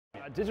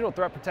Digital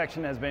threat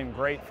protection has been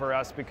great for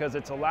us because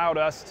it's allowed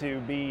us to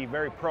be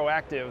very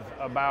proactive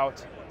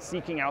about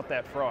seeking out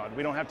that fraud.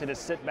 We don't have to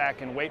just sit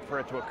back and wait for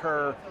it to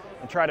occur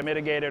and try to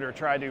mitigate it or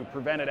try to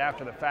prevent it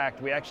after the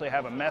fact. We actually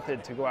have a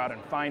method to go out and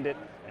find it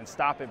and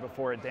stop it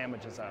before it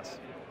damages us.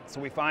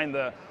 So we find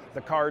the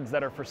cards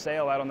that are for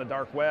sale out on the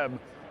dark web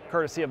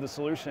courtesy of the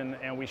solution,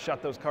 and we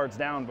shut those cards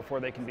down before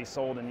they can be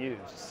sold and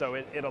used. So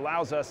it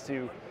allows us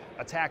to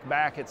attack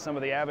back at some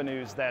of the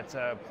avenues that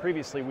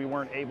previously we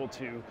weren't able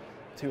to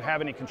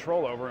have any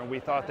control over, and we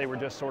thought they were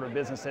just sort of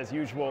business as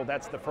usual.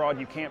 That's the fraud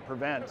you can't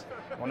prevent.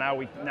 Well,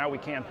 now we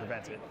can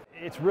prevent it.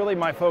 It's really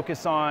my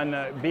focus on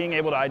being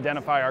able to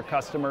identify our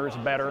customers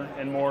better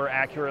and more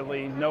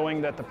accurately,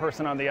 knowing that the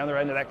person on the other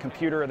end of that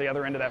computer or the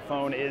other end of that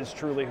phone is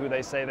truly who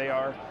they say they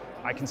are.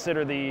 I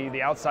consider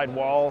the outside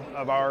wall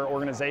of our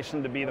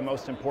organization to be the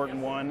most important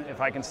one. If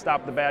I can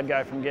stop the bad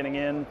guy from getting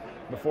in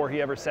before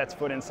he ever sets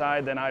foot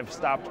inside, then I've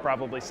stopped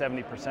probably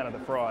 70% of the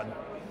fraud.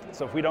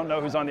 So if we don't know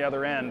who's on the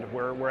other end,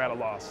 we're at a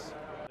loss.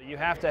 You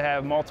have to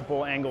have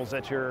multiple angles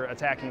that you're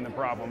attacking the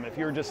problem. If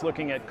you're just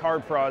looking at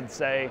card fraud,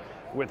 say,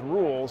 with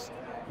rules,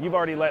 you've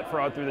already let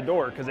fraud through the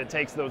door because it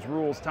takes those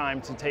rules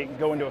time to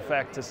go into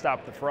effect to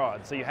stop the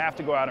fraud. So you have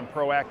to go out and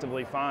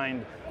proactively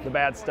find the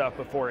bad stuff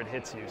before it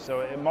hits you.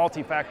 So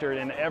multi-factor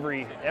in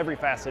every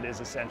facet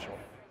is essential.